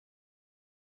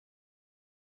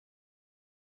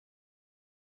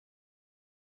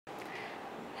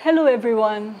Hello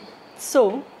everyone.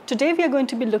 So today we are going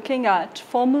to be looking at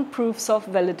formal proofs of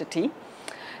validity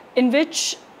in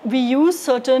which we use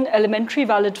certain elementary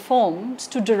valid forms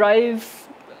to derive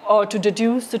or to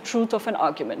deduce the truth of an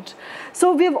argument.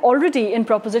 So we have already, in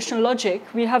propositional logic,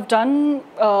 we have done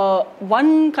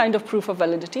one kind of proof of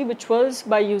validity, which was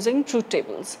by using truth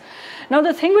tables. Now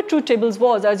the thing with truth tables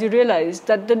was, as you realized,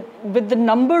 that with the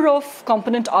number of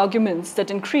component arguments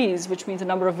that increase, which means the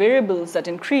number of variables that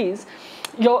increase,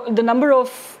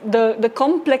 the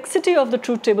complexity of the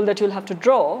truth table that you'll have to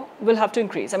draw will have to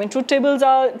increase. I mean, truth tables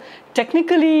are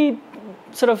technically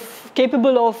sort of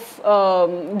capable of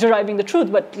deriving the truth,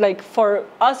 but like for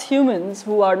us humans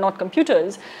who are not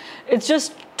computers, it's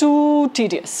just too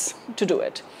tedious to do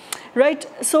it, right?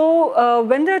 So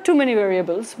when there are too many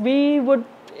variables, it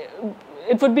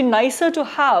would be nicer to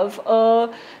have a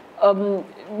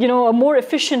more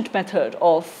efficient method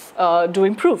of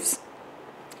doing proofs.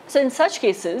 So in such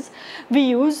cases, we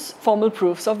use formal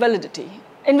proofs of validity,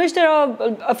 in which there are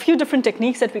a few different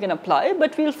techniques that we can apply,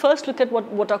 but we'll first look at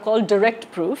what are called direct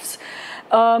proofs,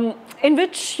 in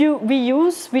which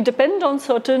we depend on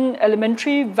certain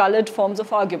elementary valid forms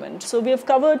of argument. So we have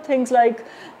covered things like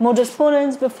modus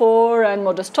ponens before and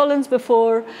modus tollens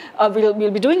before.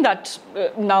 We'll be doing that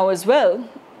now as well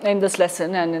in this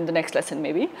lesson and in the next lesson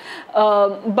maybe.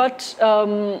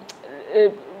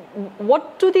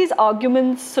 What do these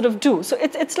arguments sort of do? So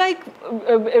it's like,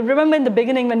 remember in the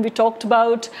beginning when we talked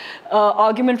about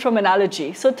argument from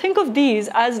analogy. So think of these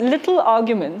as little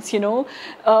arguments,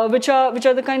 which are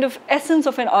the kind of essence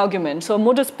of an argument. So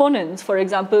modus ponens, for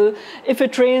example, if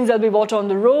it rains, there'll be water on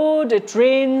the road. It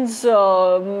rains,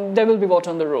 there will be water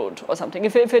on the road or something.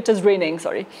 If it is raining,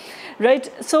 sorry, right?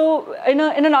 So in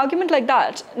an argument like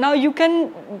that, now you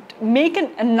can make an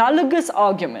analogous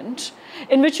argument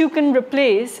in which you can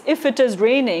replace, if it is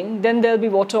raining, then there'll be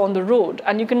water on the road.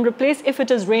 And you can replace if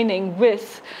it is raining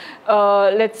with,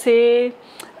 let's say,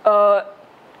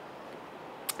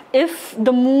 if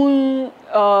the moon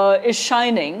is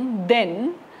shining,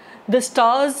 then the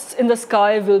stars in the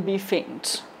sky will be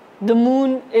faint. The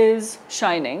moon is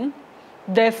shining,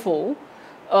 therefore,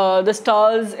 the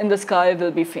stars in the sky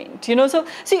will be faint. So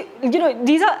see,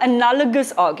 these are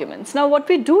analogous arguments. Now what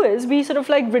we do is we sort of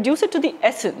like reduce it to the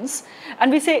essence,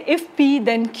 and we say if P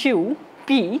then Q,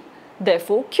 P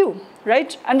therefore Q,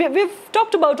 right? And we've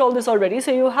talked about all this already,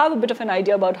 so you have a bit of an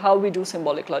idea about how we do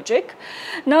symbolic logic.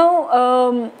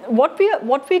 Now what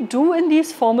we do in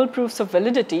these formal proofs of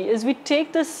validity is we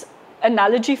take this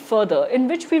analogy further, in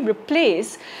which we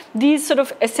replace these sort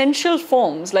of essential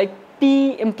forms like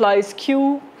P implies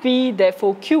Q, P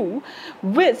therefore Q,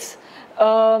 with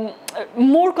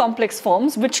more complex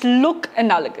forms which look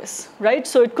analogous, right?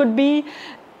 So it could be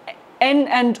N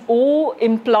and O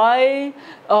imply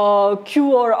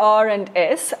Q or R and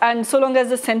S, and so long as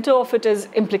the center of it is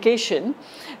implication,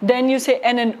 then you say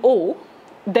N and O,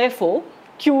 therefore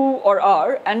Q or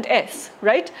R and S,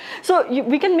 right? So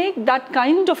we can make that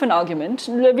kind of an argument.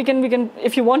 We can,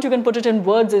 if you want, you can put it in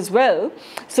words as well.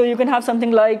 So you can have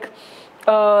something like,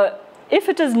 if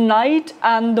it is night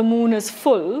and the moon is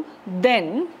full,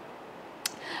 then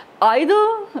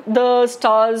either the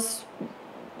stars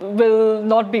will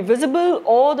not be visible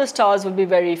or the stars will be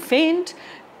very faint,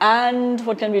 and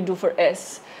what can we do for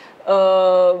S?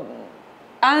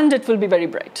 And it will be very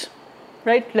bright,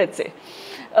 right? Let's say.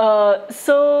 Then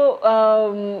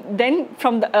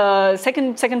from the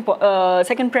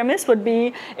second premise would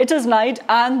be, it is night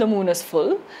and the moon is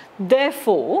full,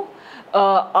 therefore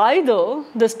either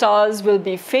the stars will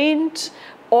be faint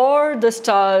or the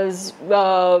stars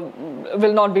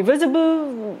will not be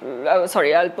visible.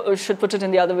 Sorry, I should put it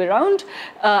in the other way around,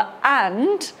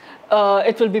 and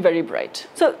it will be very bright.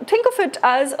 So think of it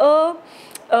as a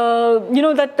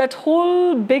that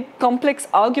whole big complex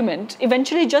argument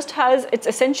eventually just has its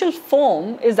essential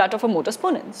form is that of a modus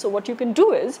ponens. So what you can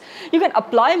do is you can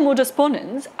apply modus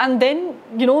ponens and then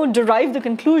derive the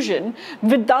conclusion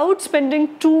without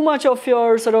spending too much of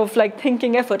your sort of like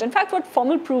thinking effort. In fact, what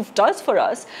formal proof does for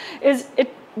us is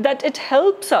that it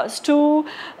helps us to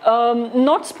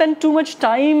not spend too much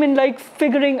time in like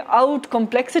figuring out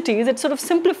complexities. It sort of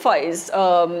simplifies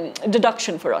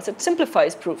deduction for us. It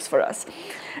simplifies proofs for us,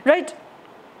 right?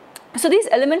 So these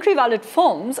elementary valid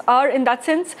forms are, in that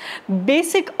sense,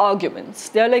 basic arguments.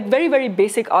 They are like very, very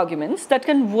basic arguments that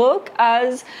can work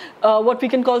as what we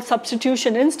can call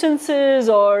substitution instances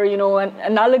or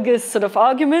analogous sort of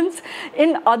arguments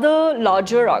in other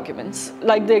larger arguments,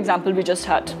 like the example we just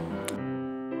had.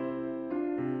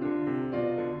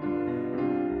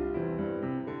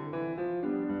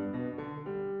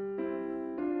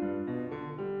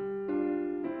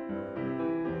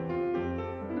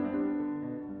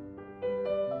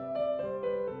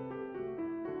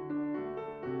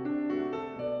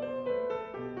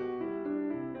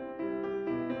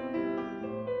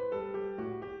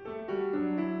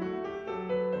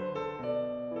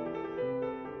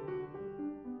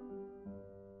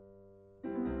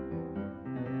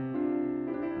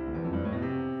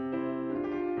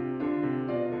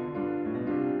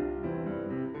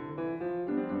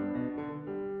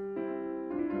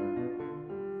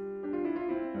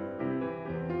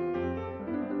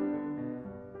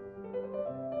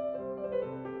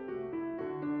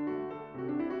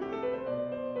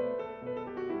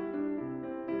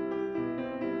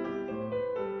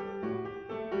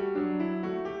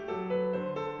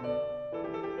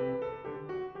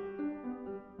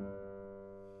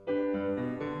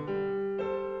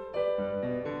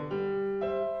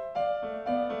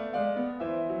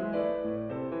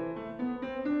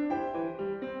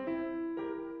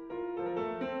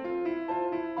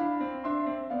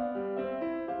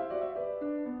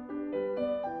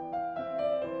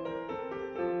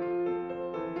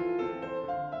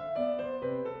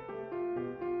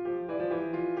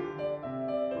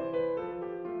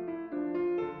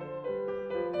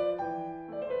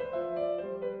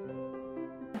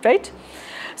 right?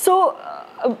 So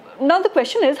now the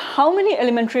question is, how many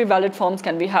elementary valid forms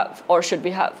can we have, or should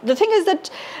we have? The thing is that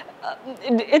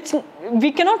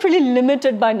we cannot really limit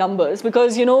it by numbers,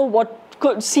 because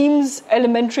what seems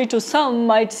elementary to some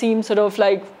might seem sort of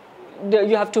like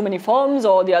you have too many forms,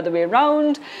 or the other way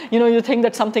around. You think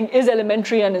that something is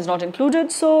elementary and is not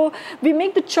included. So we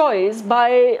make the choice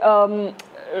by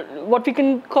what we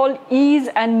can call ease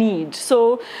and need.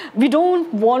 So we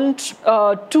don't want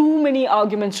too many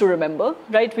arguments to remember,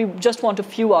 right? We just want a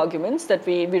few arguments that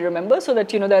we remember, so that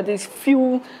there are these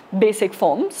few basic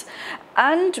forms.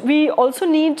 And we also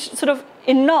need sort of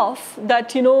enough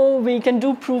that we can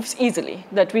do proofs easily,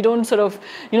 that we don't sort of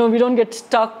we don't get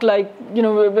stuck like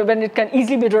when it can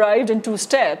easily be derived in 2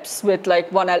 steps with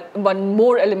like one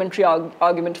more elementary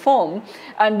argument form,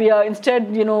 and we are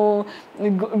instead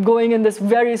going in this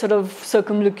very sort of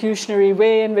circumlocutionary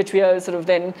way in which we are sort of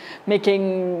then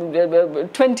making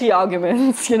 20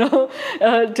 arguments to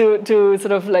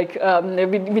sort of like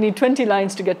we need 20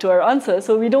 lines to get to our answer.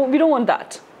 So we don't want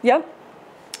that. Yeah.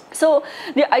 So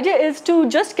the idea is to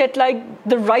just get like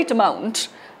the right amount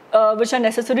which are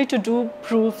necessary to do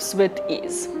proofs with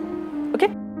ease. Okay?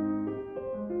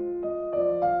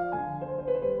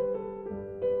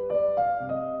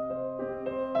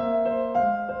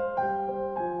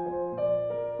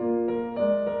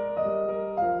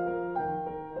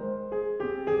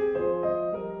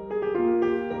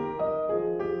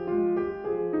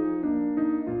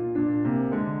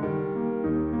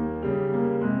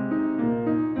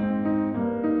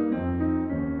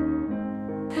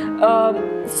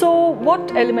 So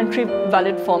what elementary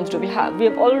valid forms do we have? We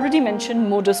have already mentioned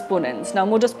modus ponens. Now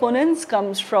modus ponens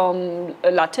comes from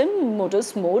Latin,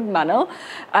 modus, mode, manner,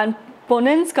 and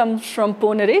ponens comes from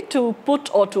ponere, to put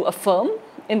or to affirm.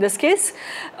 In this case,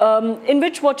 in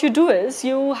which what you do is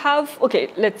you have,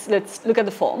 okay, let's look at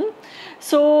the form.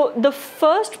 So the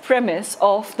first premise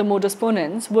of the modus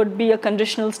ponens would be a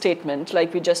conditional statement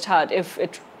like we just had. If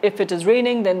it is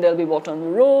raining, then there'll be water on the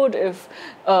road. If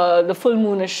the full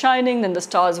moon is shining, then the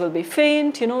stars will be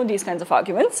faint, these kinds of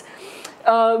arguments,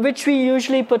 which we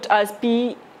usually put as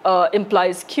P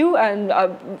implies Q, and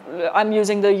I'm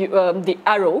using the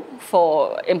arrow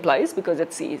for implies because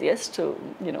it's the easiest to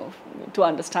to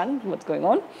understand what's going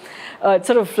on. It's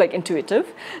sort of like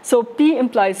intuitive. So P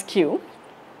implies Q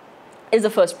is the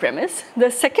first premise.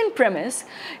 The second premise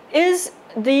is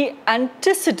the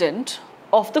antecedent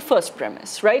of the first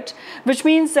premise, right? Which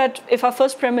means that if our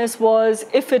first premise was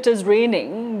if it is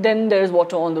raining, then there is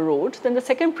water on the road, then the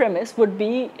second premise would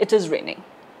be it is raining.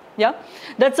 Yeah,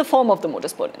 that's the form of the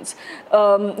modus ponens.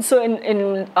 So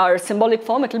in our symbolic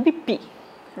form, it will be P,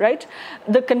 right?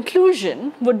 The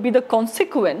conclusion would be the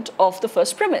consequent of the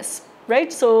first premise,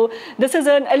 right? So this is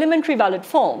an elementary valid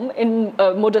form in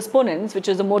modus ponens, which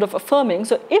is a mode of affirming.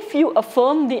 So if you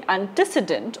affirm the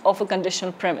antecedent of a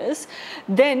conditional premise,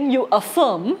 then you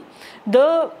affirm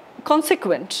the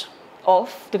consequent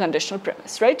of the conditional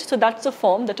premise, right? So that's the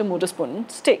form that a modus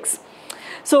ponens takes.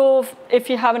 So if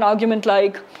you have an argument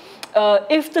like,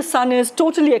 if the sun is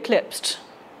totally eclipsed,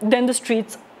 then the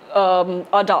streets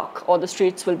are dark, or the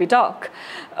streets will be dark.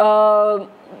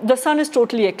 The sun is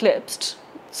totally eclipsed,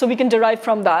 so we can derive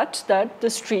from that the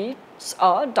streets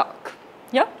are dark.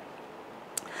 Yeah?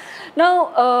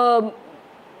 Now,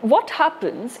 what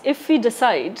happens if we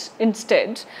decide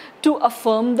instead to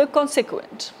affirm the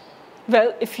consequent?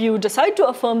 Well, if you decide to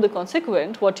affirm the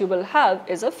consequent, what you will have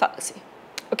is a fallacy.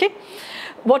 Okay?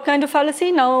 What kind of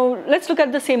fallacy? Now, let's look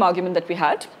at the same argument that we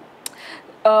had.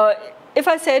 If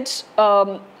I said,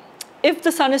 if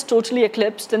the sun is totally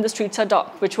eclipsed, then the streets are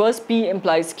dark, which was P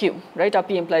implies Q, right? Our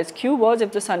P implies Q was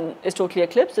if the sun is totally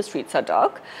eclipsed, the streets are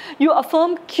dark. You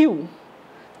affirm Q.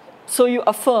 So you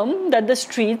affirm that the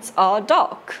streets are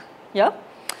dark, yeah?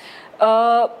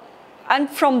 And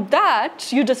from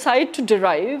that, you decide to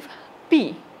derive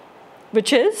P,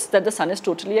 which is that the sun is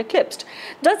totally eclipsed.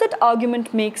 Does that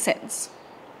argument make sense?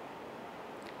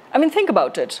 I mean, think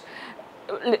about it.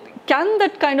 Can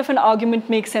that kind of an argument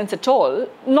make sense at all?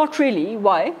 Not really.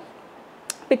 Why?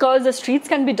 Because the streets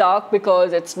can be dark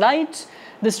because it's night.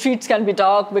 The streets can be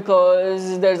dark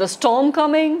because there's a storm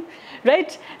coming,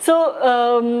 right? So,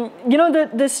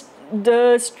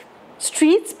 the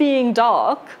streets being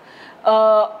dark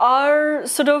are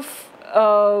sort of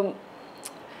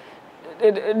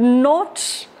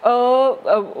not,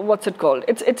 what's it called?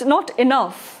 It's not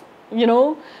enough,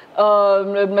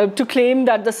 to claim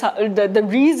that the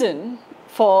reason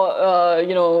for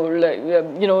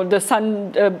the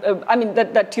sun. I mean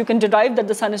that you can derive that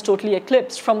the sun is totally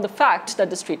eclipsed from the fact that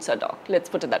the streets are dark. Let's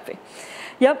put it that way.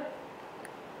 Yep.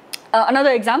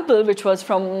 Another example, which was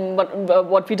from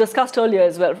what we discussed earlier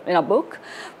as well in our book,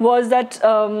 was that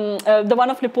the one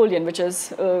of Napoleon, which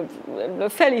is a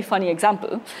fairly funny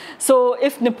example. So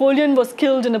if Napoleon was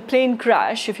killed in a plane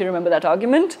crash, if you remember that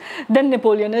argument, then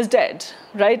Napoleon is dead,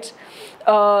 right?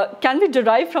 Can we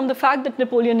derive from the fact that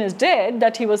Napoleon is dead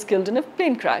that he was killed in a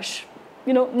plane crash?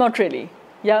 You know, not really.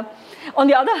 Yeah. On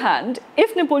the other hand,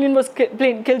 if Napoleon was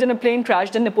killed in a plane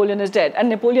crash, then Napoleon is dead. And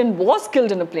Napoleon was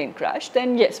killed in a plane crash,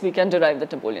 then yes, we can derive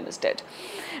that Napoleon is dead.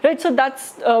 Right? So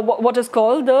that's what is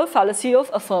called the fallacy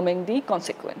of affirming the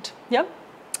consequent. Yeah.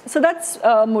 So that's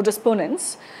modus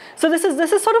ponens. So this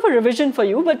is sort of a revision for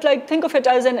you, but like think of it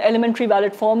as an elementary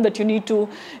valid form that you need to,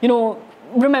 you know,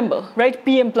 remember, right?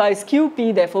 P implies Q,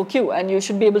 P therefore Q, and you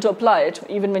should be able to apply it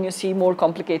even when you see more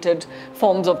complicated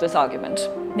forms of this argument.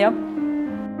 Yeah.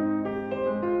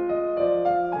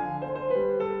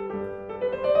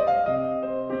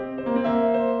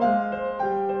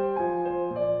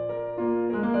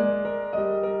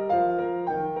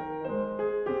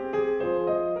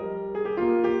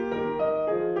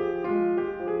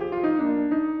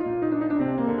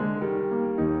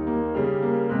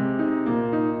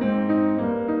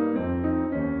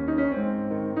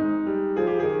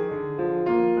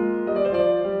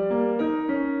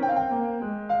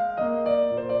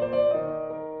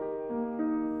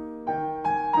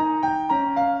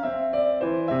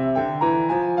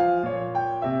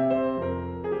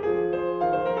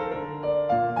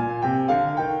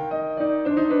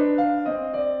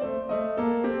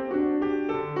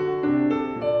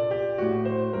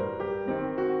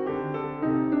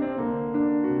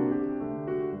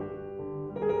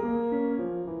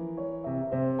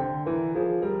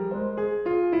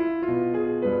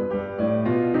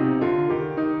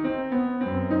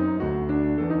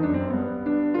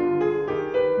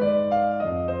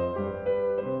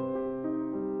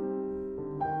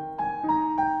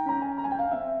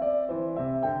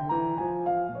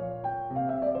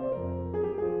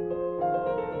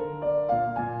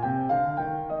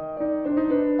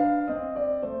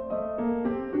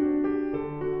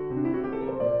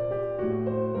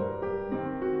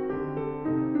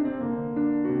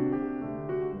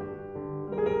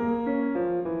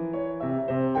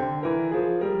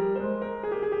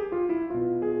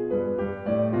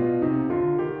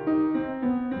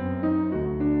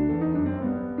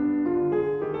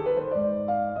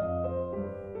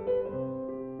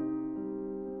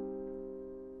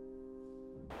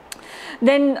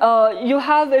 Then you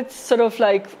have its sort of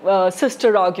like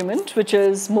sister argument, which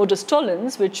is modus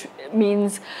tollens, which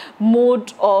means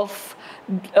mode of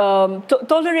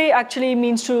tolerate actually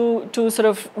means to sort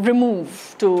of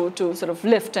remove, to sort of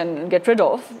lift and get rid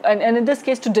of, and in this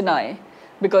case to deny,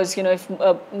 because you know if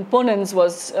ponens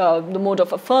was the mode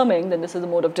of affirming, then this is the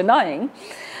mode of denying.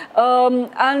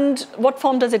 And what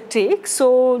form does it take?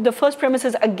 So the first premise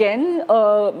is again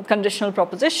a conditional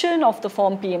proposition of the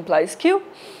form P implies Q.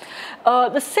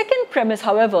 The second premise,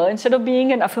 however, instead of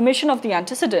being an affirmation of the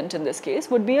antecedent in this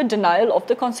case, would be a denial of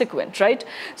the consequent, right?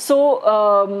 So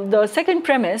the second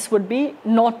premise would be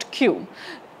not Q.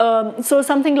 So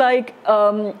something like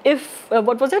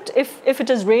what was it? If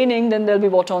it is raining, then there'll be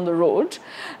water on the road.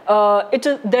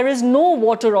 There is no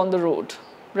water on the road,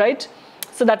 right?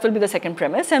 So that will be the second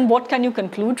premise. And what can you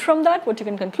conclude from that? What you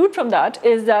can conclude from that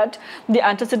is that the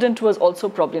antecedent was also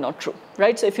probably not true,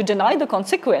 right? So if you deny the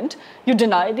consequent, you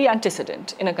deny the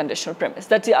antecedent in a conditional premise.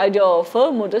 That's the idea of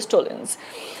a modus tollens.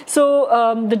 So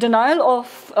the denial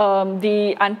of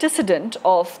the antecedent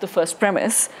of the first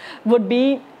premise would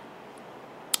be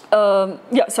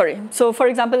So for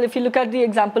example, if you look at the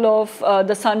example of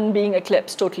the sun being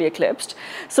eclipsed, totally eclipsed.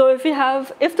 So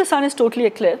if the sun is totally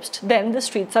eclipsed, then the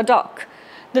streets are dark.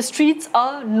 The streets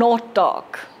are not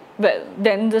dark. Well,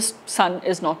 then the sun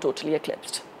is not totally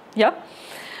eclipsed. Yeah.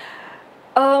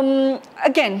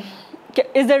 Again,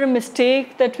 is there a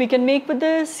mistake that we can make with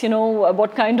this? You know,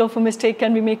 what kind of a mistake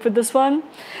can we make with this one?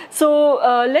 So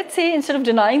let's say instead of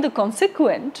denying the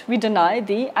consequent, we deny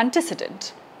the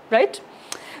antecedent, right?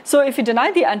 So if we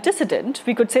deny the antecedent,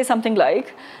 we could say something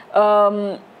like,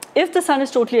 if the sun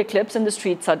is totally eclipsed and the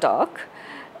streets are dark,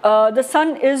 the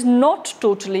sun is not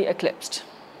totally eclipsed,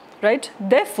 right?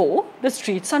 Therefore, the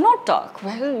streets are not dark.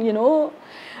 Well, you know,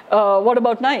 what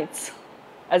about nights?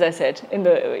 As I said,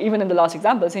 even in the last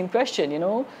example, same question, you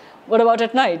know, what about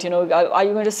at night? You know, are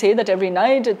you going to say that every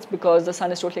night it's because the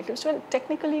sun is totally eclipsed? Well,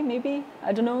 technically, maybe,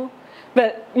 I don't know.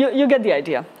 Well, you get the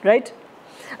idea, right?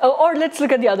 Or let's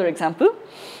look at the other example.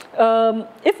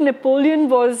 If Napoleon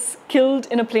was killed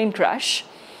in a plane crash,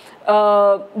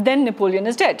 then Napoleon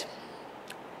is dead.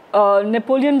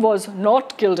 Napoleon was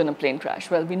not killed in a plane crash.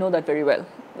 Well, we know that very well.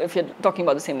 if you're talking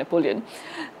about the same Napoleon.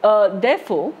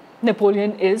 Therefore,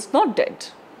 Napoleon is not dead.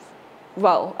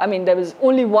 Wow, I mean, there was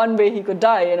only one way he could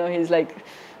die, he's like,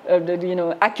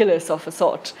 Achilles of a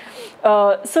sort.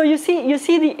 So you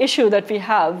see the issue that we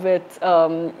have with,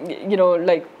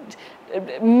 like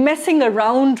messing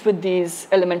around with these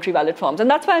elementary valid forms. And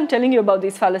that's why I'm telling you about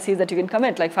these fallacies that you can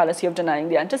commit, like fallacy of denying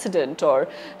the antecedent or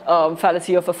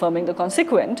fallacy of affirming the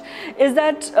consequent, is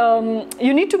that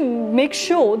you need to make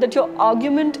sure that your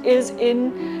argument is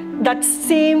in that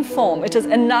same form. It is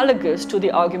analogous to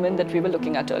the argument that we were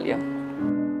looking at earlier.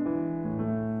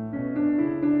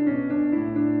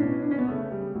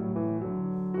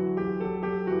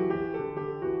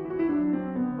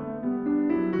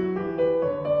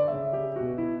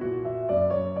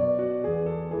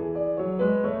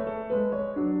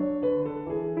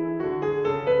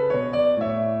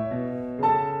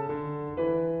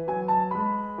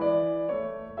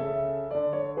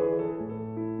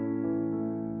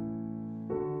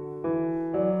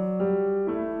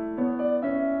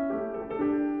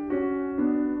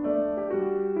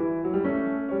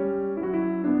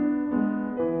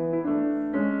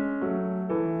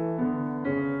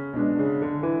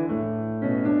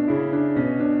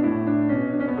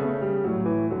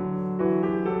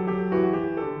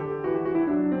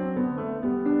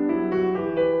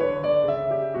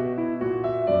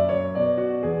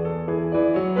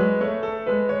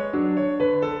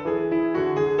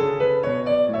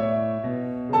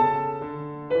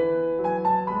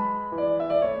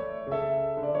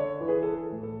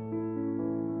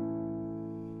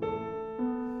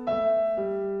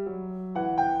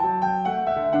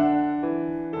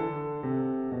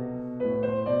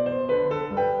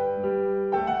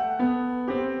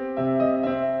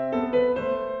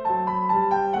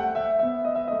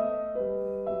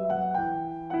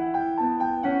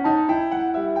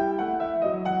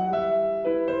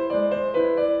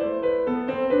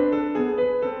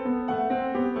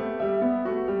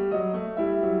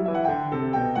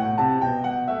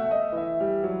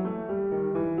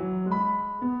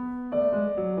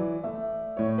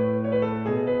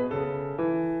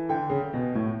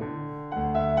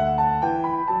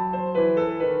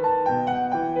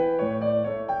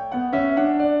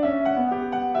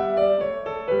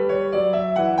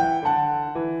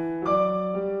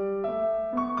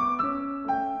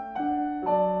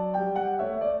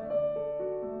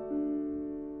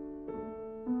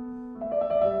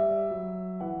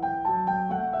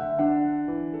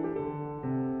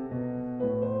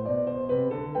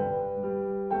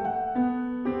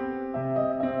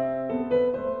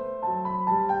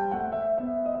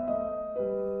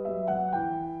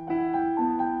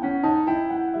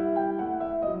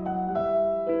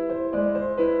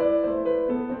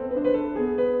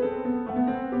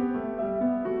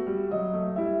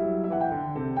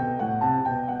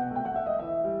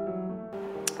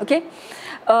 Okay.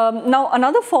 Now,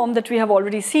 another form that we have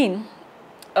already seen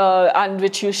and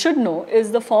which you should know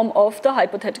is the form of the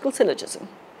hypothetical syllogism.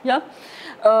 Yeah.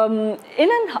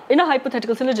 In a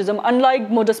hypothetical syllogism, unlike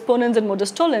modus ponens and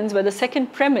modus tollens, where the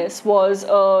second premise was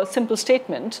a simple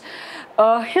statement,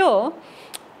 here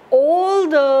all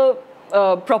the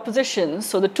propositions,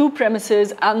 so the two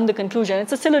premises and the conclusion,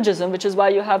 it's a syllogism, which is why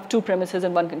you have two premises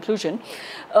and one conclusion.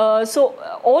 So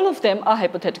all of them are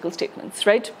hypothetical statements,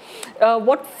 right?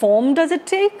 What form does it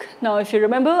take? Now, if you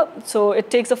remember, so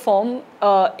it takes a form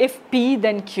if P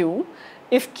then Q,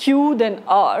 if Q then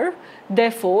R,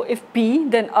 therefore if P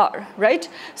then R, right?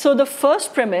 So the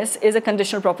first premise is a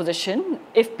conditional proposition,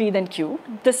 if P then Q.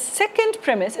 The second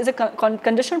premise is a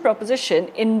conditional proposition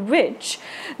in which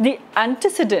the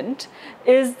antecedent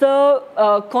is the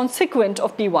consequent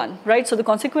of P1, right? So the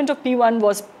consequent of P1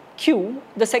 was Q,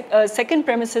 the second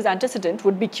premise's antecedent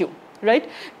would be Q, right?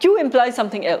 Q implies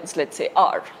something else, let's say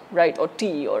R, right? Or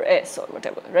T or S or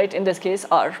whatever, right? In this case,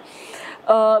 R.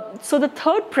 So the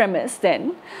third premise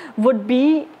then would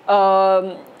be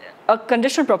a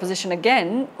conditional proposition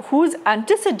again, whose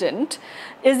antecedent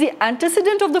is the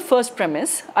antecedent of the first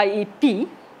premise, i.e. P,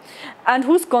 and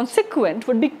whose consequent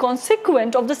would be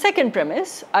consequent of the second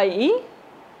premise, i.e.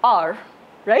 R,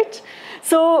 right?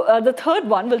 So the third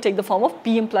one will take the form of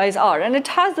P implies R, and it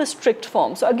has the strict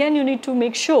form. So again, you need to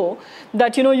make sure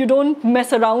that you don't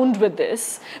mess around with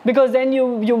this, because then you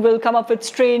will come up with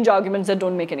strange arguments that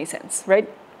don't make any sense, right?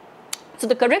 So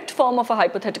the correct form of a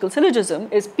hypothetical syllogism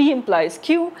is P implies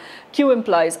Q, Q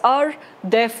implies R,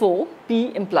 therefore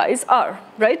P implies R,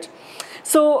 right?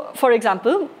 So for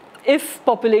example, if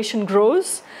population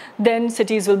grows, then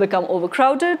cities will become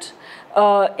overcrowded.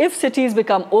 If cities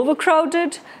become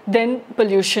overcrowded, then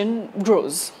pollution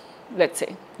grows, let's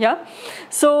say. Yeah.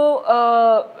 So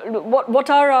what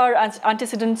are our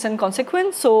antecedents and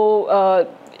consequence? So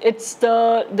it's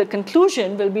the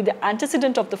conclusion will be the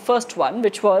antecedent of the first one,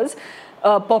 which was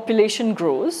population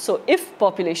grows. So if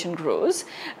population grows,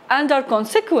 and our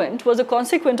consequent was a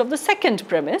consequent of the second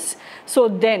premise. So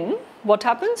then what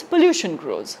happens? Pollution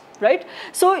grows, right?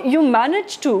 So you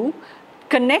manage to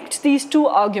connect these two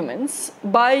arguments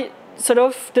by sort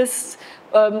of this.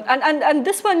 And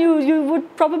this one you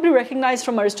would probably recognize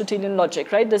from Aristotelian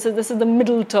logic, right? This is the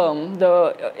middle term.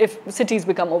 If cities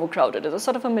become overcrowded, it's a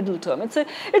sort of a middle term. It's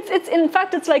in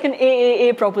fact it's like an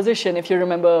AAA proposition, if you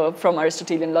remember from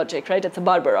Aristotelian logic, right? It's a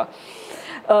Barbara.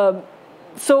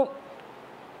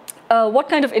 What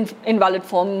kind of invalid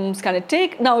forms can it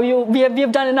take? Now we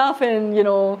have done enough in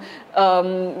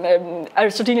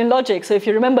Aristotelian logic. So if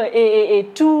you remember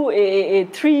AAA2,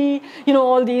 AAA3,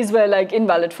 all these were like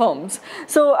invalid forms.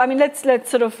 So I mean let's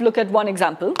sort of look at one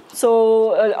example.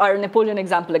 So our Napoleon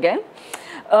example again.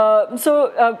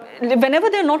 Whenever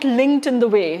they're not linked in the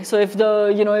way, so if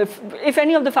if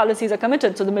any of the fallacies are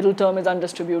committed, so the middle term is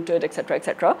undistributed, etc.,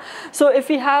 etc. So if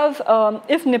we have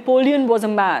if Napoleon was a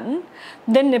man,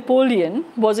 then Napoleon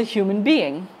was a human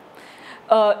being.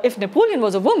 If Napoleon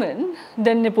was a woman,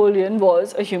 then Napoleon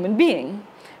was a human being,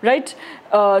 right?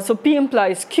 So P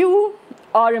implies Q,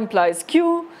 R implies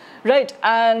Q. Right,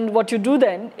 and what you do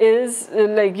then is,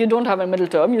 like, you don't have a middle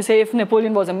term. You say if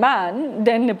Napoleon was a man,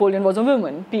 then Napoleon was a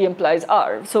woman. P implies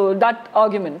R. So that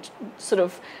argument sort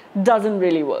of doesn't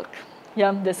really work.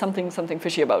 Yeah, there's something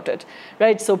fishy about it,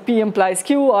 right? So P implies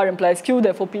Q, R implies Q,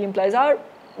 therefore P implies R.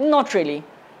 Not really.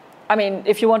 I mean,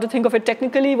 if you want to think of it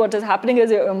technically, what is happening is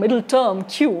a middle term,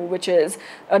 Q, which is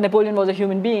Napoleon was a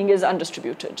human being, is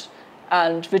undistributed,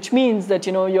 and which means that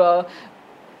you're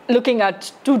looking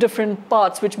at two different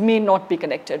parts which may not be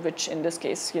connected, which in this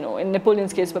case, in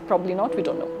Napoleon's case, but probably not, we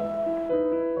don't know.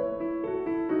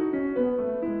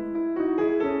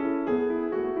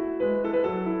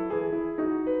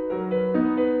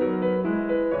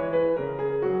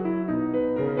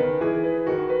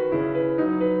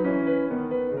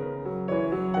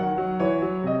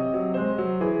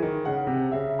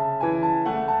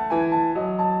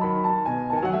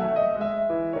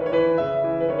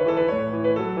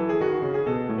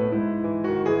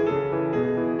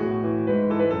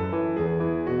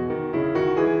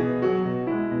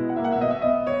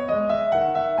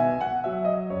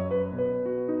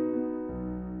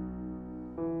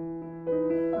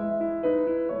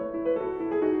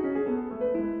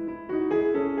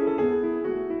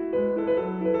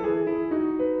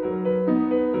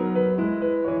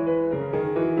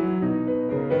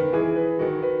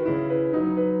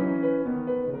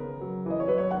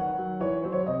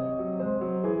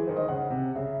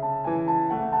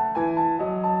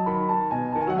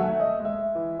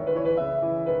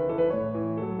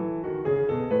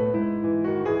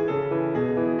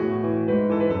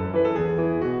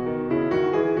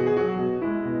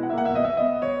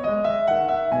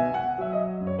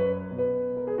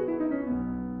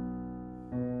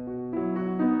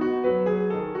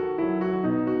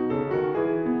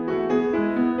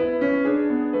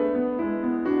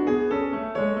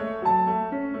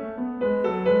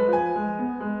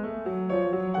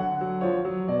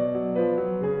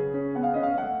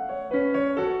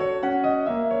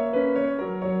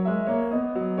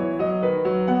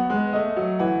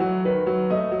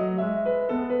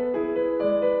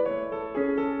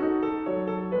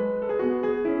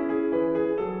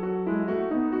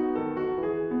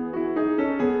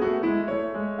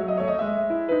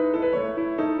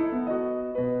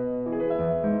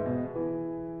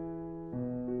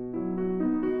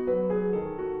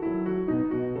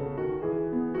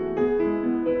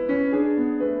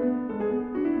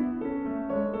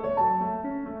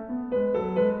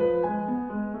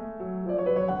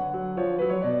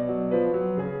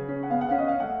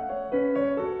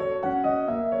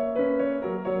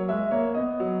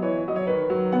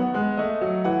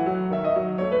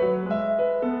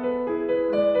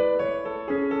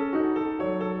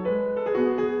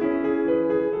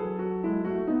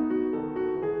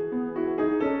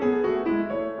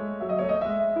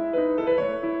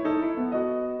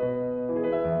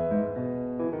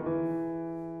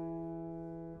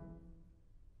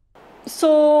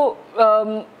 So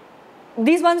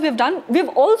these ones we've done. We've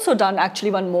also done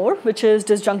actually one more, which is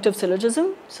disjunctive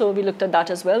syllogism. So we looked at that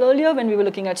as well earlier when we were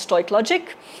looking at Stoic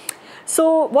logic.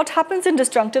 So what happens in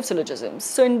disjunctive syllogisms?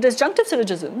 So in disjunctive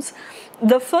syllogisms,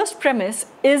 the first premise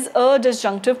is a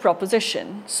disjunctive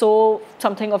proposition. So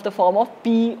something of the form of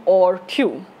P or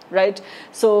Q, right?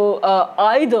 So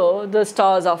either the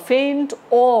stars are faint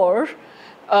or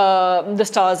the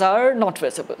stars are not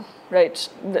visible, right?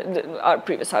 Our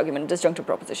previous argument, disjunctive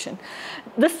proposition.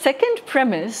 The second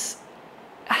premise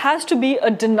has to be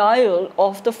a denial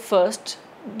of the first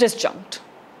disjunct,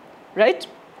 right?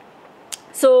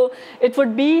 So it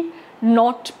would be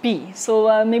not P.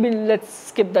 So maybe let's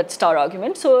skip that star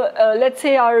argument. So let's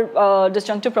say our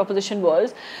disjunctive proposition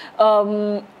was,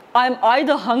 I'm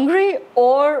either hungry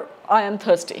or I am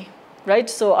thirsty, right?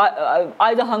 So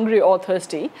either hungry or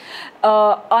thirsty.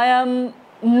 I am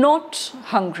not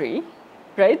hungry,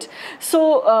 right?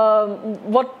 So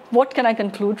what can I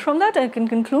conclude from that? I can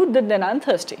conclude that then I'm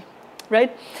thirsty,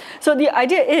 right? So the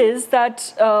idea is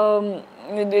that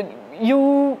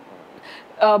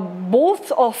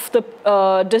both of the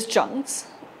disjuncts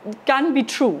can be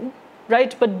true,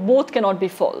 right? But both cannot be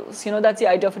false. That's the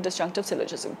idea of a disjunctive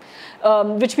syllogism,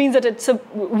 which means that it's a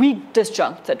weak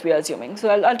disjunct that we are assuming. So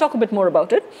I'll talk a bit more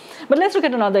about it. But let's look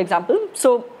at another example.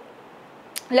 So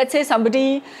let's say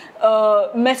somebody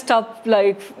messed up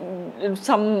like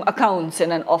some accounts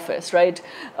in an office, right?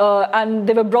 And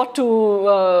they were brought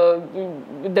to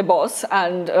their boss,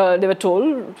 and they were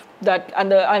told that,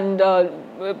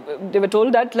 they were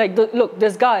told that, like, look,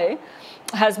 this guy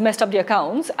has messed up the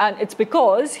accounts, and it's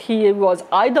because he was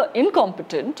either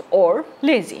incompetent or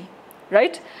lazy,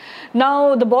 right?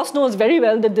 Now the boss knows very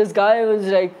well that this guy was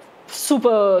like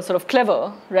super sort of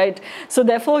clever, right? So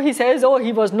therefore he says, oh,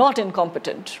 he was not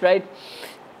incompetent, right?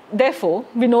 Therefore,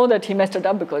 we know that he messed it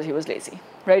up because he was lazy,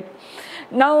 right?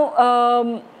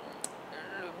 Now,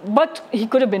 but he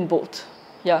could have been both.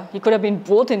 Yeah, he could have been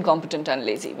both incompetent and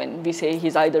lazy when we say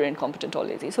he's either incompetent or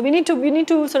lazy. So we need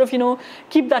to sort of,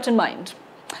 keep that in mind.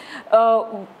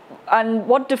 And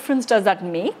what difference does that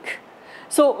make?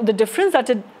 So the difference that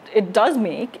it does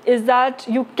make is that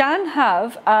you can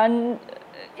have an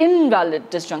invalid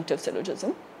disjunctive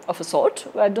syllogism of a sort.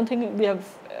 I don't think we have,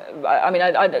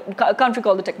 I can't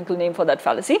recall the technical name for that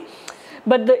fallacy.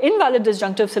 But the invalid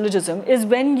disjunctive syllogism is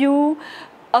when you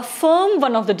affirm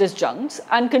one of the disjuncts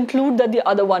and conclude that the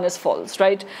other one is false,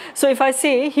 right? So if I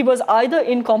say he was either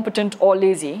incompetent or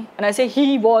lazy, and I say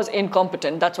he was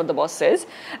incompetent, that's what the boss says,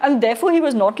 and therefore he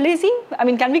was not lazy, I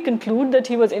mean, can we conclude that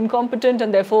he was incompetent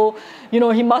and therefore,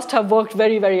 he must have worked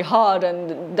very, very hard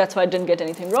and that's why I didn't get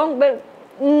anything wrong? Well,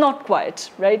 not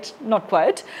quite, right? Not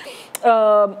quite.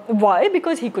 Why?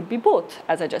 Because he could be both,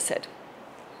 as I just said.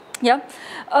 Yeah.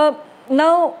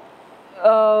 Now,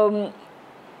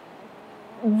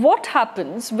 what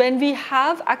happens when we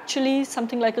have actually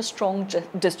something like a strong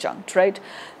disjunct, right?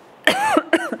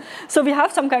 So we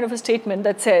have some kind of a statement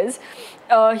that says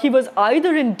he was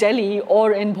either in Delhi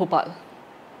or in Bhopal,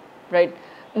 right?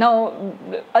 Now,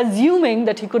 assuming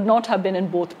that he could not have been in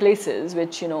both places,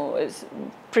 which is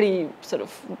pretty sort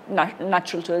of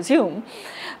natural to assume,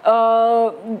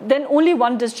 then only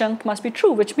one disjunct must be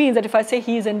true, which means that if I say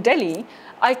he is in Delhi,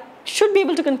 I should be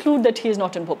able to conclude that he is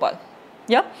not in Bhopal.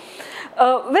 Yeah.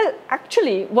 Well,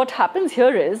 actually, what happens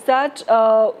here is that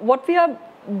what we are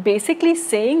basically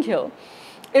saying here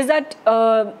is that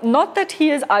not that he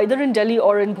is either in Delhi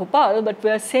or in Bhopal, but we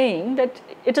are saying that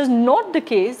it is not the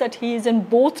case that he is in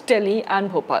both Delhi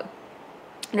and Bhopal,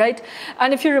 right?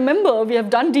 And if you remember, we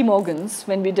have done De Morgan's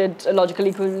when we did logical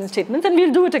equivalence statements, and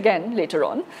we'll do it again later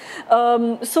on.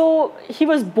 So he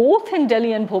was both in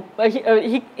Delhi and Bhopal.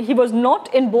 He was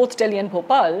not in both Delhi and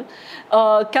Bhopal.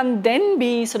 Can then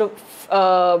be sort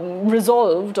of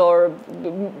resolved or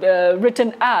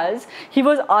written as he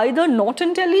was either not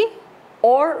in Delhi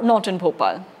or not in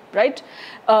Bhopal, right?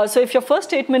 So if your first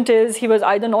statement is he was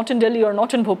either not in Delhi or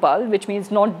not in Bhopal, which means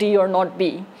not D or not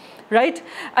B, right?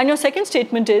 And your second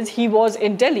statement is he was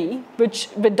in Delhi, which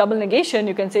with double negation,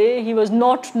 you can say he was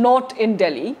not in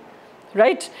Delhi,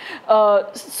 right?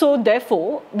 So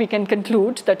therefore, we can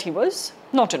conclude that he was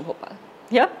not in Bhopal,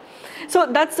 yeah? So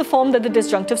that's the form that the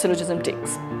disjunctive syllogism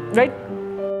takes, right?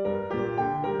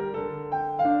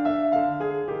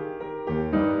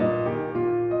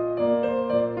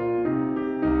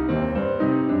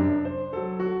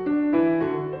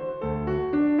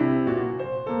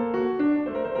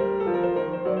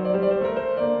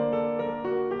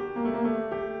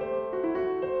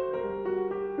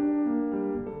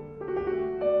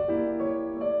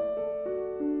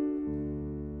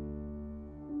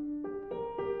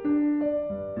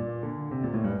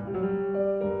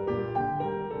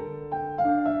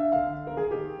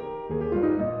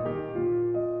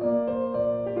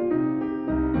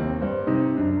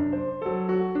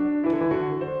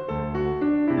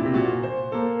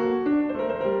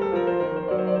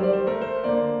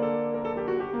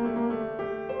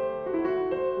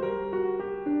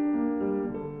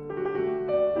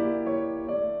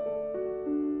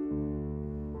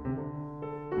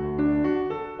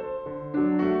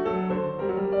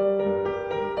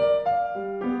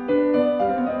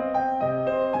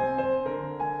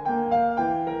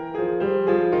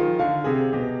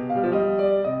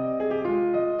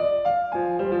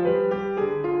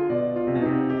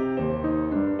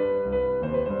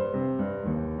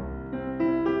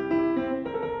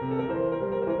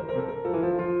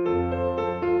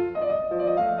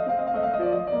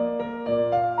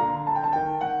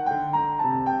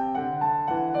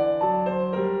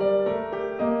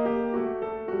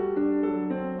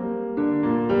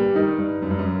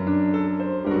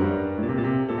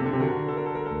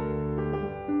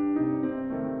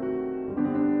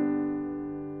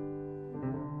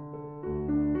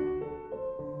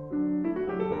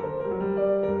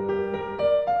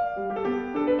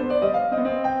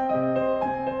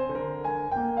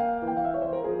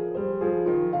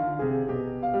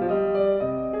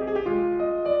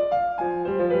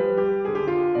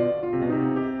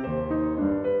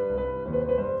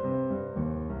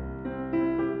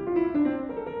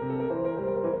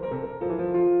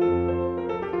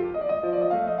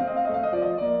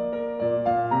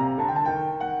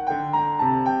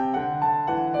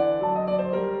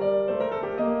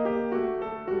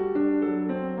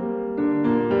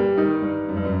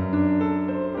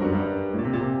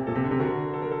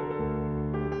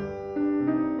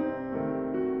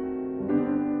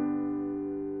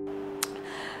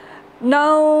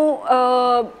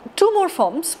 Now, two more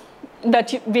forms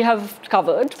that we have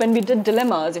covered when we did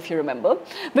dilemmas, if you remember,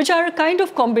 which are a kind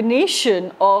of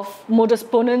combination of modus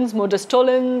ponens, modus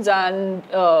tollens, and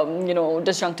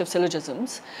disjunctive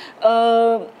syllogisms,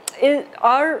 are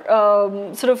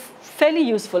sort of fairly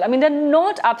useful. I mean, they're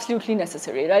not absolutely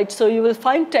necessary, right? So you will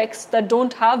find texts that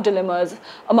don't have dilemmas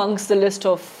amongst the list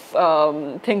of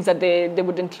things that they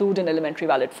would include in elementary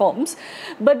valid forms,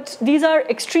 but these are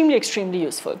extremely, extremely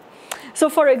useful. So,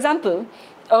 for example,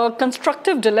 a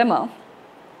constructive dilemma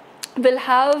will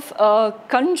have a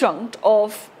conjunct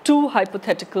of two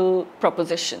hypothetical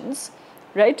propositions,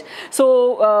 right?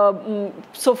 So,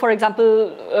 for example,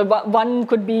 one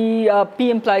could be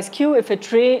P implies Q. If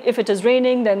it is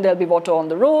raining, then there'll be water on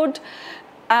the road.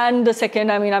 And the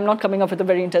second, I mean, I'm not coming up with a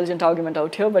very intelligent argument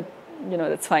out here, but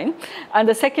that's fine. And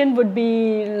the second would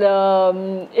be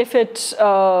if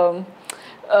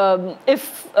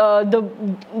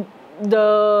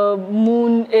the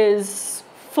moon is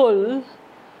full,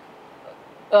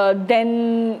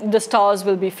 then the stars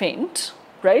will be faint,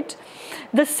 right?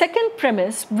 The second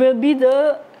premise will be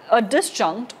a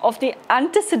disjunct of the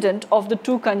antecedent of the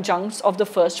two conjuncts of the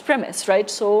first premise, right?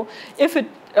 So if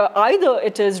either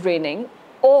it is raining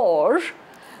or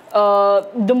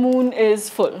the moon is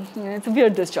full. It's a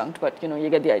weird disjunct, but you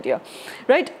get the idea,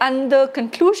 right? And the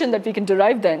conclusion that we can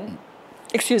derive then,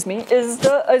 is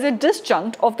a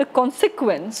disjunct of the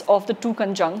consequence of the two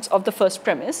conjuncts of the first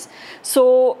premise.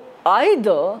 So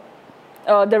either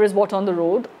there is water on the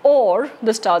road or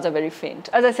the stars are very faint.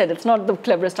 As I said, it's not the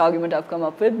cleverest argument I've come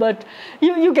up with, but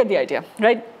you get the idea,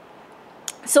 right?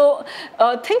 So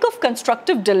think of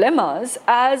constructive dilemmas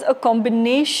as a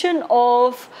combination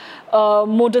of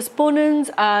modus ponens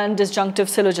and disjunctive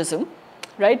syllogism,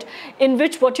 right? In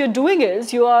which what you're doing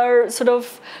is you are sort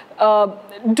of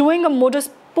doing a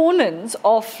modus ponens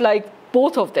of like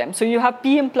both of them. So you have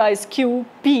P implies Q,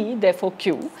 P, therefore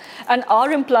Q, and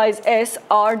R implies S,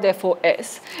 R, therefore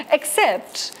S,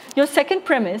 except your second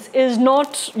premise is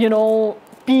not,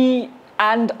 P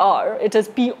and R, it is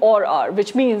P or R,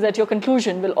 which means that your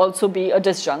conclusion will also be a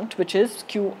disjunct, which is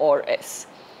Q or S.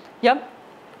 Yeah.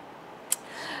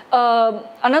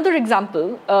 Another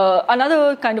example,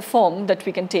 another kind of form that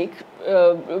we can take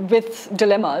with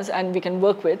dilemmas and we can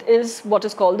work with is what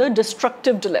is called the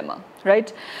destructive dilemma,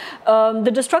 right?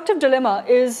 The destructive dilemma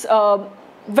is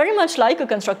very much like a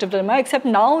constructive dilemma, except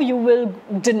now you will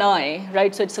deny,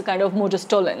 right? So it's a kind of modus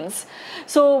tollens.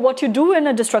 So what you do in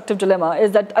a destructive dilemma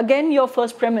is that, again, your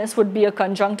first premise would be a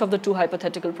conjunct of the two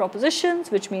hypothetical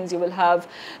propositions, which means you will have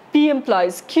P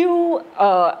implies Q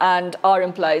and R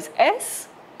implies S.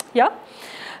 Yeah.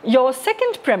 Your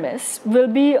second premise will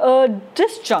be a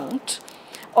disjunct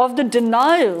of the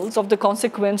denials of the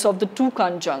consequence of the two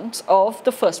conjuncts of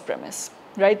the first premise,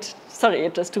 right? Sorry,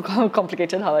 it was too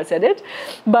complicated how I said it,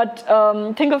 but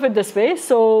think of it this way.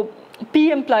 So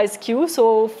P implies Q,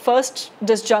 so first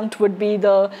disjunct would be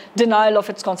the denial of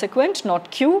its consequent,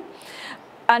 not Q.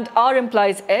 And R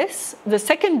implies S, the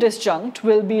second disjunct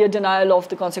will be a denial of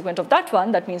the consequent of that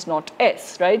one, that means not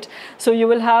S, right? So you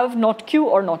will have not Q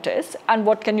or not S, and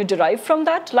what can you derive from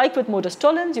that? Like with modus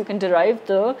tollens, you can derive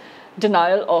the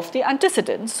denial of the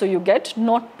antecedents, so you get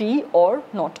not P or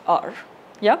not R,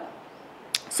 yeah?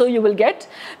 So you will get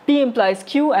P implies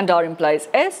Q and R implies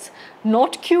S,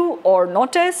 not Q or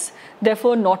not S,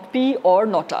 therefore not P or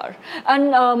not R.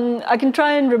 And I can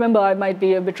try and remember, I might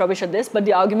be a bit rubbish at this, but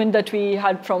the argument that we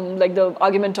had from like the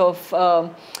argument of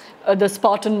the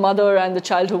Spartan mother and the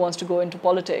child who wants to go into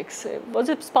politics. Was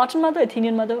it Spartan mother,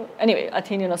 Athenian mother? Anyway,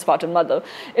 Athenian or Spartan mother,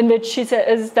 in which she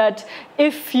says that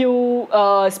if you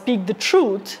speak the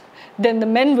truth, then the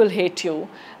men will hate you.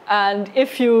 And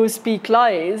if you speak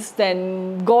lies,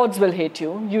 then gods will hate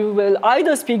you. You will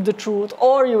either speak the truth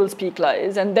or you will speak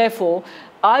lies, and therefore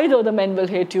either the men will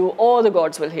hate you or the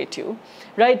gods will hate you,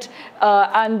 right?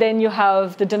 And then you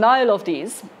have the denial of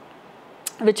these,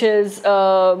 which is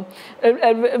how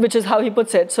he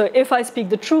puts it. So if I speak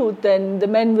the truth, then the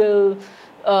men will,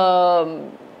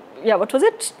 yeah, what was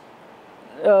it?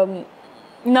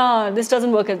 No, this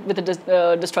doesn't work with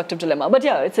a destructive dilemma. But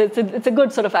yeah, it's a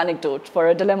good sort of anecdote for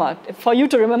a dilemma, for you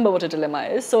to remember what a dilemma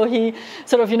is. So he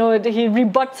sort of, he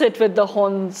rebuts it with the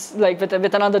horns, like with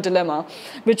another dilemma,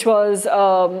 which was,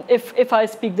 if I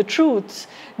speak the truth,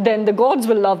 then the gods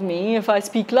will love me. If I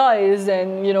speak lies,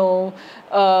 then,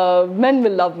 men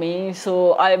will love me.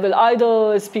 So I will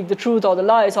either speak the truth or the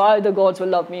lies, so either gods will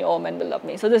love me or men will love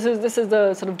me. So this is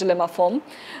the sort of dilemma form.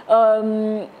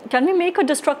 Can we make a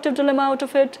destructive dilemma out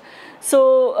of it?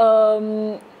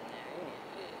 So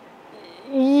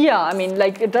Yeah, I mean,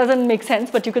 like, it doesn't make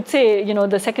sense, but you could say,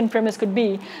 the second premise could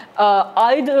be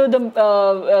either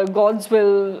the gods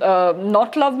will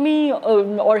not love me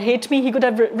or hate me. He could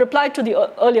have replied to the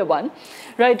earlier one,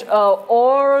 right?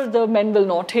 Or the men will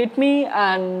not hate me,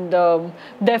 and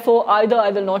therefore either I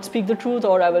will not speak the truth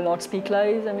or I will not speak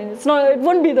lies. I mean, it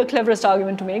wouldn't be the cleverest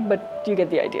argument to make, but you get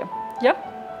the idea. Yeah.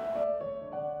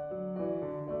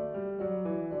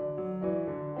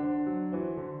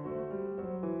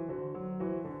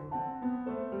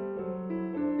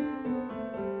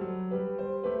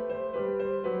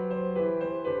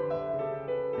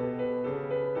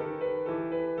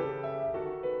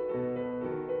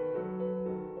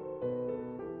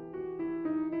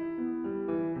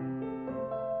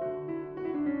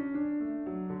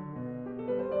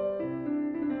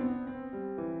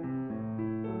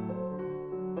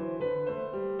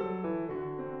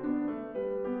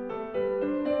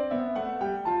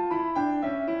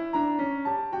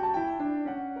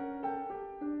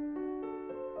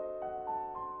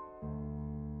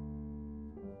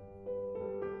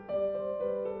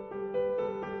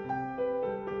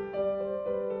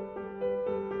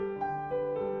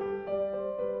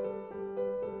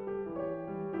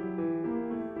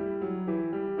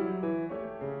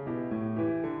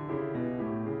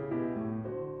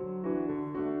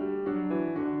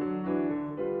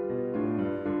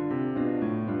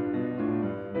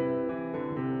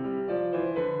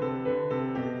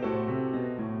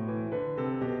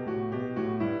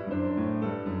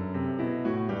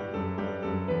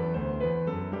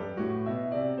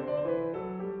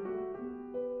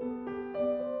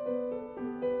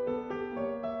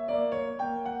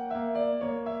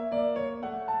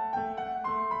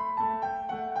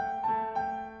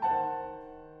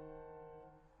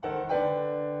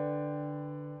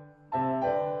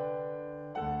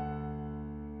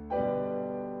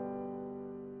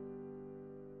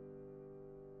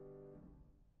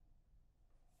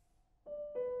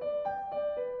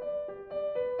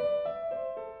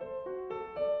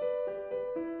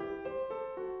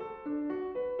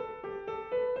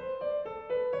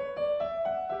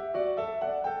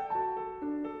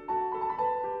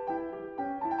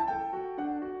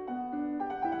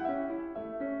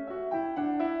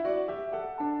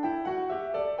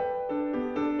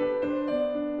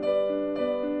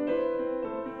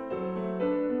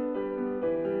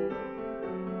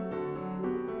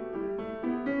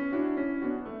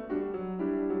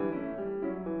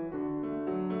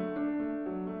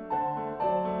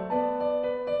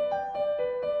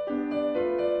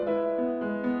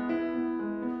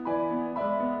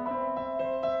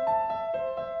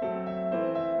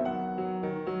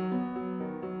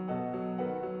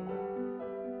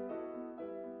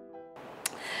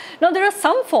 Now, there are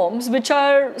some forms which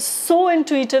are so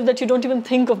intuitive that you don't even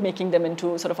think of making them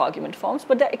into sort of argument forms,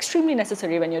 but they're extremely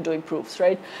necessary when you're doing proofs,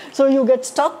 right? So you get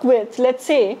stuck with, let's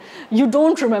say, you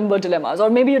don't remember dilemmas,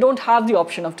 or maybe you don't have the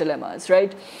option of dilemmas,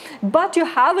 right? But you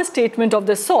have a statement of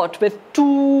this sort with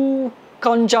two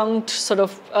conjunct sort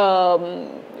of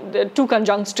the two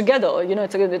conjuncts together.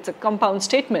 It's a compound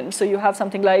statement. So you have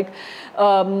something like,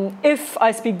 if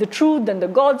I speak the truth, then the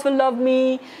gods will love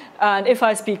me, and if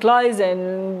I speak lies,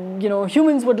 then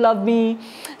humans would love me.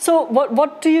 So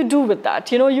what do you do with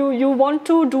that? You want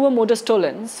to do a modus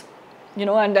tollens,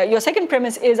 and your second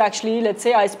premise is actually, let's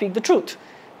say I speak the truth,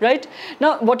 right?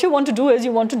 Now what you want to do is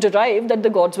you want to derive that the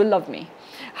gods will love me.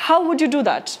 How would you do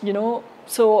that?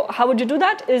 So how would you do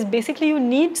that is basically you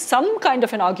need some kind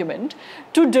of an argument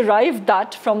to derive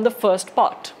that from the first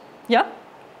part, yeah?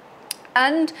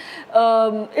 And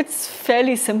it's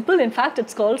fairly simple. In fact,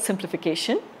 it's called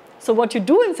simplification. So what you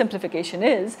do in simplification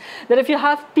is that if you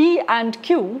have P and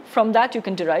Q, from that you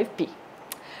can derive P.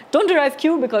 Don't derive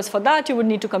Q because for that you would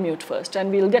need to commute first, and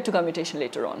we'll get to commutation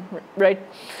later on, right?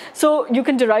 So you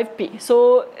can derive P.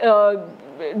 So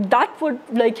that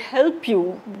would help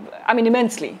you,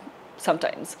 immensely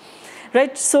sometimes,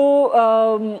 right?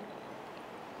 So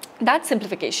that's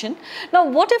simplification. Now,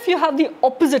 what if you have the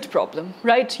opposite problem,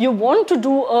 right? You want to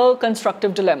do a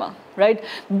constructive dilemma, right?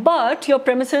 But your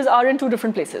premises are in two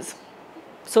different places.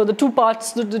 So the two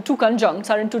parts, the two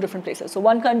conjuncts are in two different places. So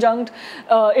one conjunct,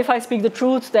 if I speak the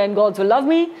truth, then gods will love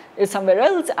me, is somewhere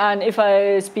else. And if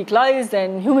I speak lies,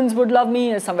 then humans would love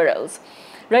me, is somewhere else,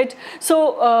 right?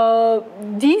 So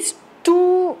these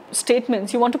two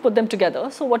statements, you want to put them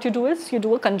together. So what you do is you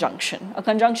do a conjunction. A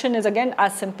conjunction is, again,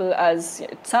 as simple as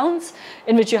it sounds,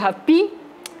 in which you have P,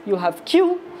 you have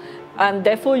Q, and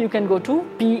therefore you can go to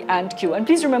P and Q. And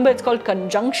please remember, it's called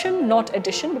conjunction, not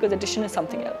addition, because addition is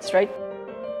something else, right?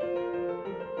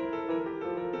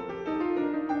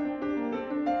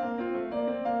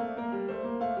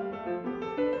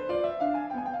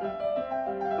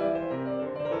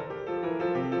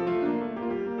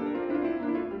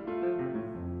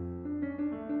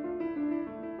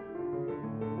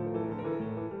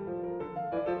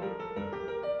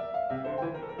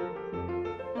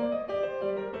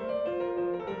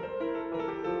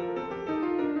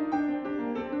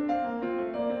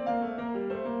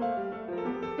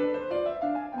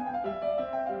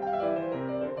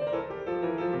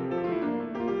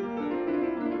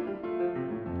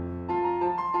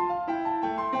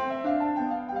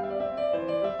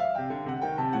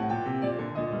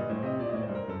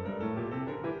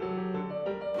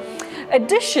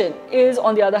 Addition is,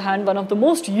 on the other hand, one of the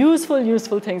most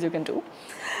useful things you can do.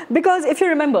 Because if you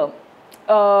remember,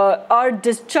 our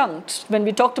disjunct, when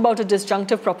we talked about a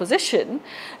disjunctive proposition,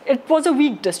 it was a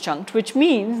weak disjunct, which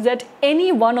means that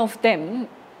any one of them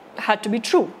had to be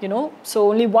true, you know. So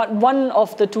only one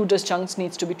of the two disjuncts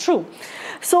needs to be true.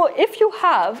 So if you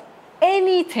have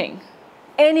anything,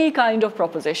 any kind of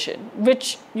proposition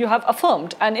which you have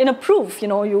affirmed, and in a proof, you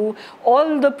know,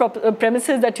 all the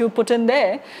premises that you put in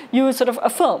there, you sort of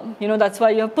affirm, you know, that's why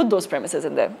you have put those premises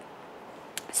in there.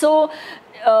 So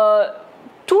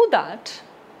to that,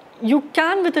 you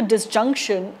can, with a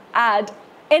disjunction, add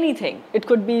anything. It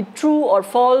could be true or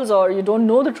false, or you don't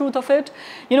know the truth of it,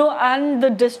 you know, and the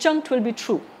disjunct will be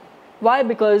true. Why?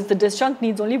 Because the disjunct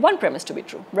needs only one premise to be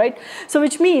true, right? So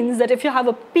which means that if you have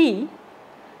a P,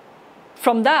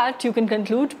 from that you can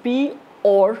conclude P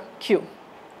or Q,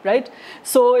 right?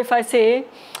 So if I say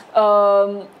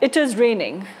it is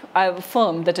raining, I have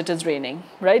affirmed that it is raining,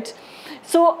 right?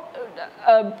 So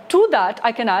to that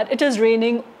I can add it is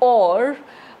raining, or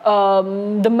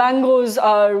the mangoes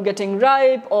are getting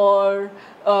ripe, or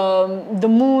the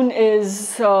moon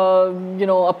is, you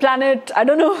know, a planet. I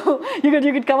don't know.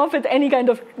 you could come up with any kind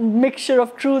of mixture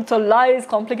of truths or lies,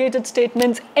 complicated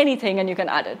statements, anything, and you can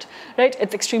add it, right?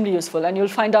 It's extremely useful, and you'll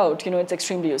find out, you know, it's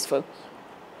extremely useful,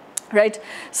 right?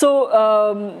 So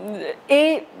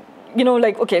you know,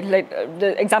 like, okay, like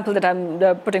the example that I'm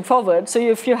putting forward. So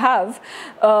if you have,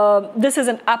 this is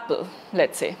an apple,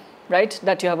 let's say, right,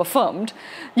 that you have affirmed,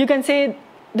 you can say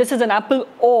this is an apple,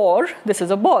 or this is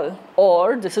a ball,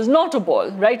 or this is not a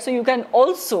ball, right? So you can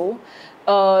also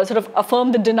sort of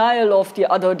affirm the denial of the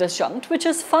other disjunct, which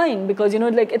is fine, because, you know,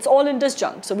 like, it's all in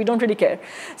disjunct, so we don't really care.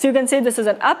 So you can say this is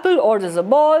an apple, or this is a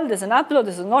ball, this is an apple, or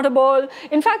this is not a ball.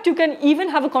 In fact, you can even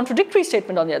have a contradictory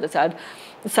statement on the other side.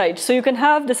 So you can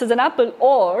have this is an apple,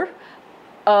 or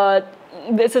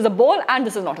this is a ball and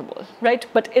this is not a ball, right?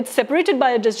 But it's separated by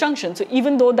a disjunction. So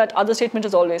even though that other statement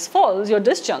is always false, your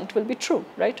disjunct will be true,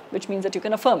 right? Which means that you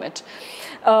can affirm it.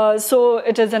 So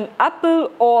it is an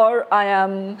apple, or I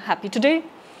am happy today.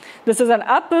 This is an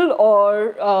apple,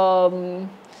 or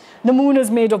the moon is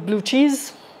made of blue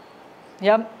cheese.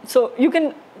 Yeah. So you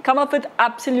can come up with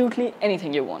absolutely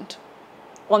anything you want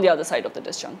on the other side of the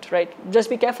disjunct, right? Just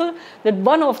be careful that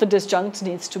one of the disjuncts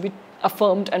needs to be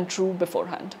affirmed and true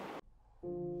beforehand.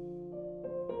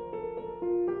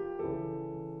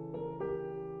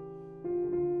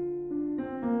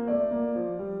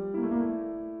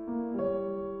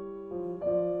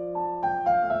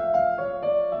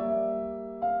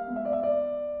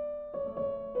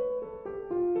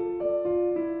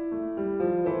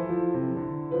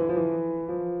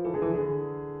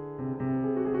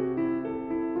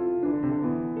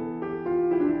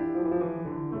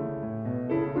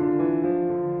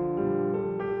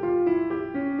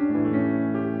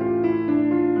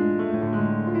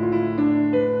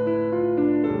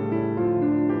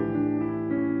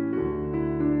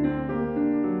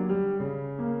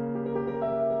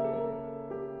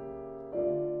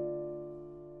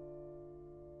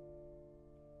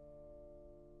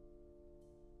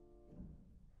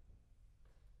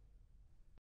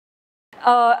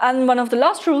 And one of the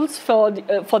last rules for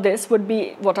this would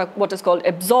be what is called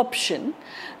absorption,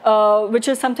 which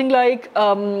is something like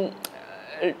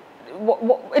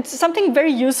it's something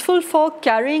very useful for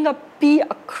carrying a P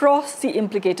across the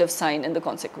implicative sign in the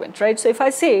consequent, right? So if I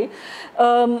say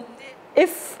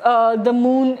if the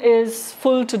moon is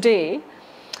full today,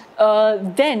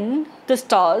 then the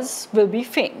stars will be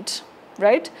faint,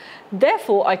 right?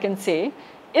 Therefore, I can say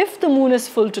if the moon is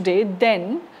full today,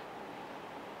 then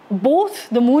both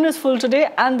the moon is full today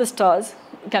and the stars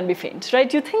can be faint,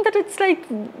 right? You think that it's like,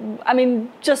 I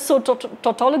mean, just so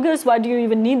tautologous, why do you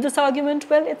even need this argument?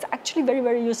 Well, it's actually very,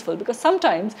 very useful, because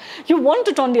sometimes you want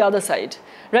it on the other side,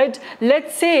 right?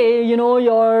 Let's say, you know,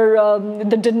 your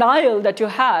the denial that you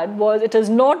had was it is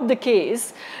not the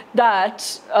case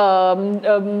that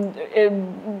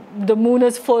the moon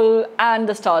is full and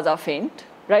the stars are faint,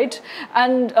 right?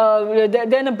 And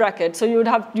they're in a bracket, so you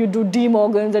do De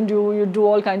Morgans and you do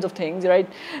all kinds of things, right?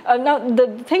 Now the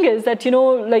thing is that, you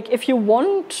know, like, if you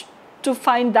want to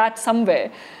find that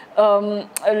somewhere, you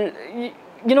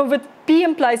know, with P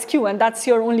implies Q, and that's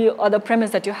your only other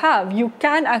premise that you have, you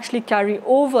can actually carry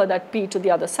over that P to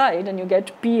the other side, and you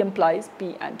get P implies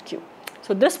P and Q.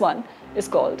 So this one is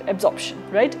called absorption,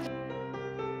 right?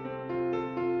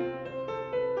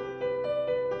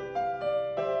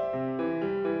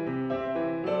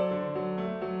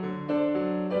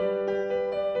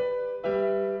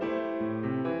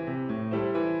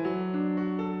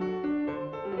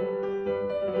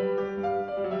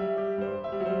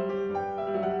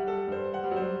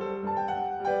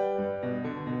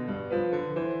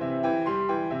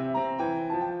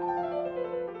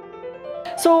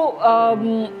 So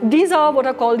these are what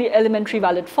are called the elementary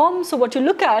valid forms. So what you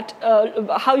look at,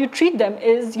 how you treat them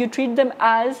is you treat them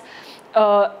as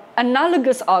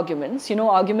analogous arguments,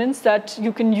 arguments that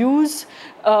you can use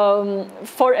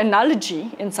for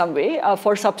analogy in some way.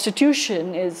 For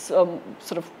substitution is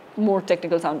sort of more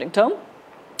technical sounding term.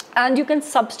 And you can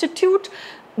substitute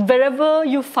wherever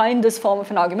you find this form of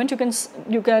an argument.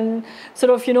 You can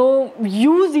sort of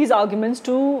use these arguments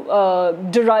to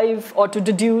derive or to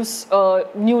deduce a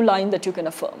new line that you can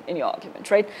affirm in your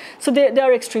argument, right? So they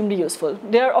are extremely useful.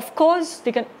 Of course,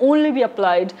 they can only be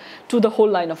applied to the whole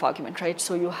line of argument, right?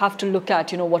 So you have to look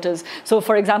at what is, so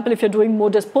for example, if you're doing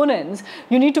modus ponens,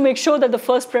 you need to make sure that the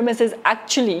first premise is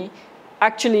actually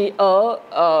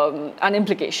an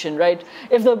implication, right?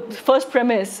 If the first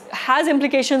premise has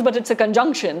implications but it's a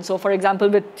conjunction, so for example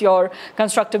with your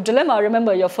constructive dilemma,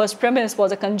 remember your first premise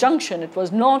was a conjunction, it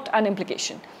was not an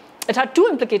implication. It had two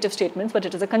implicative statements, but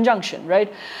it is a conjunction,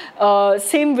 right?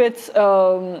 Same with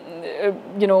the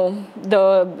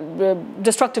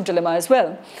destructive dilemma as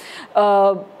well.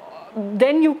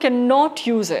 Then you cannot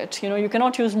use it. You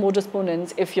cannot use modus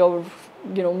ponens if your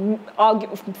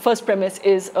first premise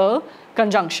is a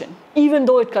conjunction, even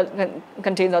though it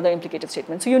contains other implicative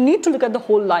statements. So you need to look at the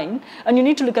whole line, and you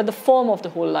need to look at the form of the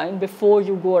whole line before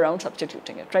you go around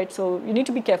substituting it, right? So you need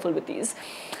to be careful with these.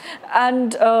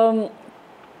 And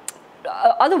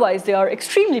otherwise, they are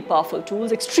extremely powerful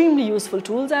tools, extremely useful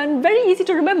tools, and very easy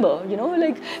to remember.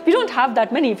 Like we don't have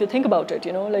that many if you think about it.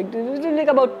 Like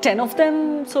about 10 of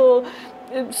them. So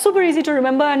it's super easy to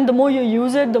remember, and the more you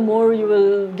use it, the more you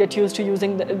will get used to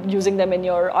using them in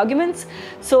your arguments.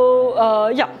 So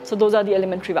yeah, so those are the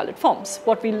elementary valid forms.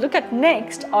 What we look at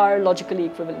next are logically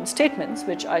equivalent statements,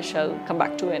 which I shall come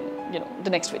back to in the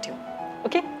next video.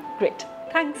 Okay, great,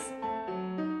 thanks.